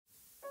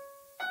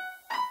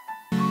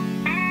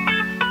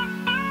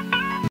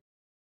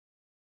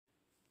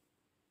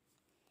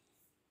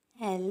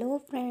Hello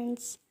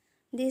friends,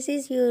 this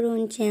is your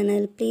own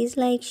channel. Please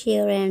like,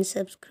 share and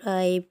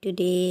subscribe.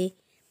 Today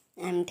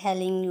I'm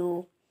telling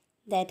you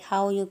that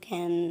how you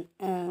can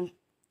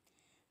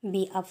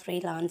be a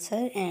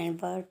freelancer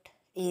and what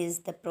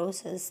is the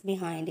process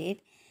behind it.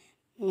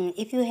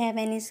 If you have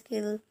any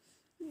skill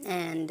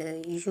and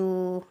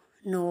you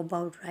know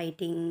about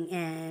writing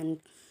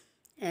and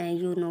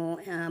you know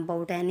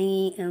about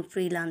any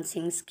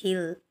freelancing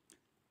skill,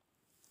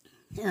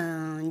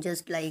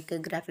 just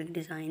like graphic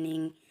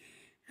designing,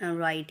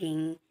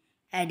 writing,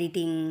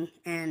 editing,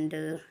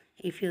 and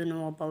if you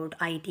know about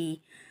IT,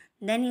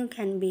 then you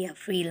can be a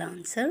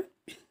freelancer.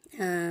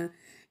 Uh,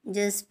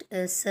 just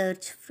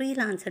search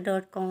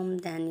freelancer.com,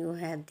 then you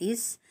have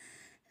this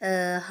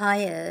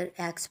hire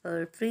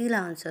expert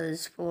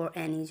freelancers for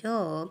any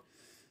job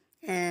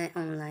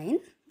online.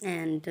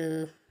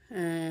 And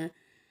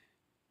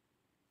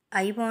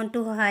I want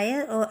to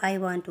hire or I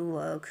want to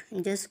work.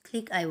 Just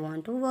click I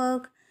want to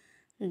work.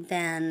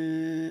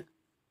 Then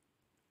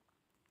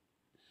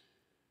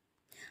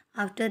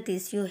after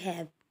this you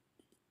have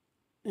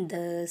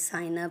the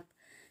sign up.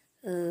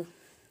 uh,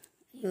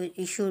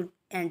 you should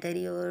enter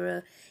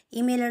your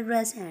email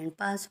address and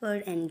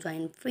password and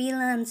join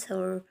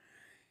freelancer.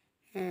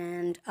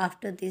 And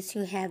after this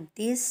you have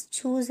this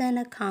choose an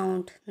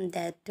account,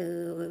 that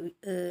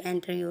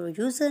enter your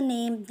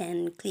username,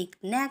 then click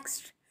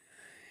next.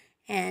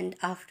 And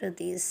after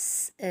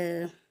this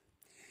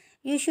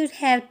you should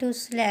have to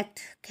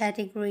select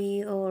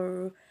category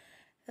or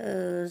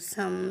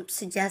some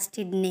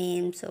suggested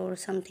names or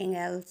something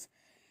else.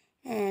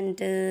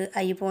 And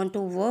I want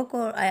to work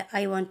or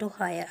I want to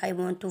hire. I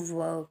want to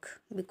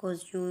work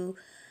because you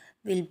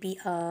will be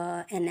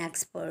an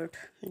expert.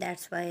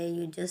 That's why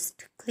you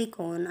just click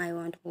on I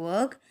want to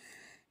work.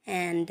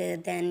 And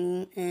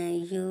then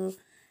you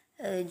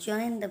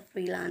join the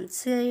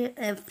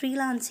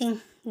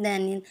freelancing.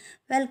 Then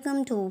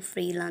welcome to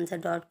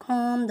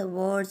freelancer.com, the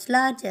world's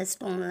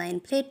largest online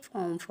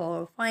platform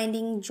for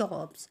finding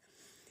jobs.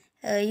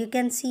 You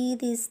can see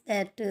this,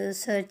 that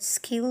search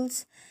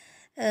skills.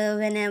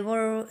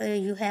 Whenever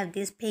you have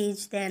this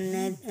page,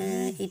 then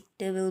it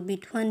will be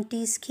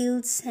 20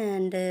 skills.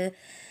 And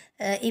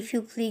if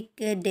you click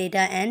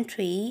data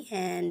entry,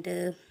 and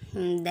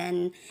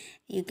then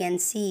you can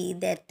see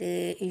that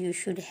you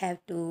should have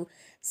to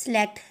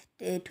select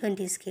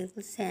 20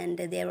 skills, and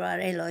there are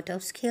a lot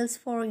of skills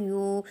for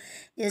you,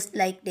 just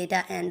like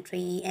data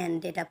entry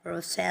and data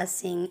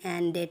processing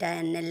and data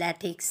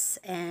analytics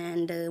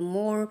and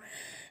more,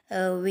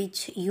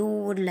 which you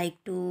would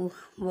like to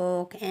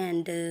work.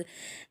 And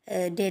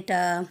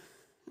data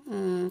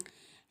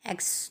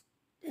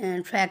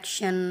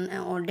extraction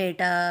or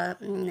data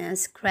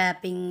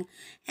scrapping,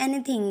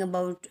 anything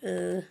about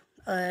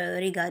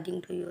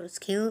regarding to your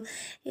skill,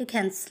 you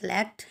can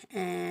select.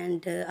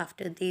 And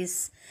after the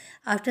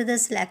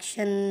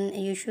selection,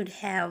 you should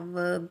have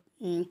uh,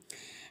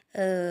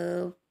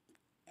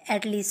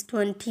 at least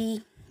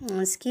 20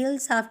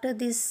 skills. After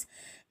this,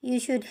 you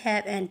should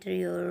have enter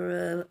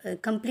your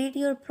complete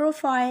your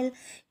profile,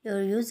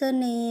 your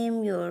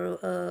username,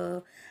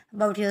 your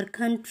about your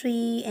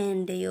country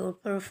and your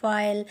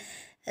profile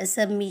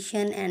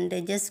submission. And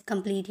just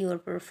complete your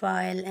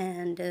profile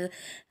and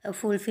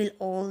fulfill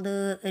all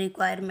the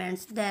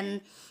requirements.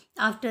 Then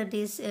after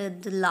this,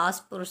 the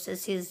last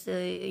process is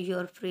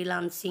your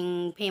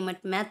freelancing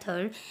payment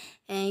method.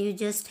 And you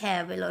just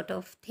have a lot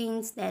of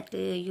things, that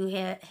you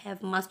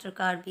have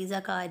MasterCard,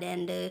 Visa card,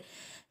 and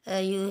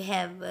you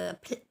have a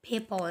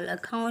PayPal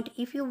account.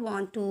 If you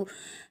want to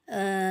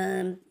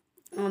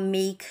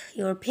make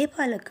your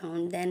PayPal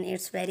account, then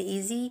it's very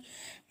easy.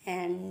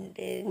 And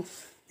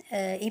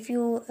if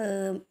you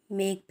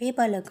make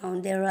PayPal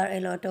account, there are a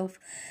lot of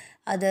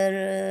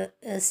other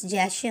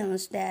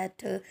suggestions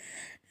that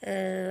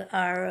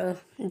are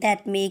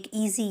that make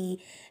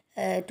easy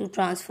to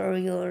transfer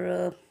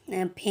your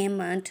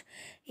payment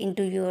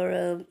into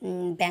your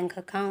bank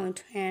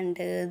account. And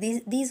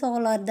these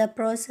all are the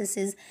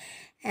processes.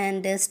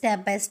 And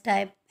step by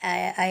step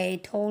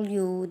I told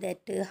you that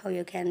how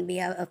you can be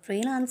a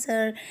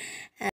freelancer.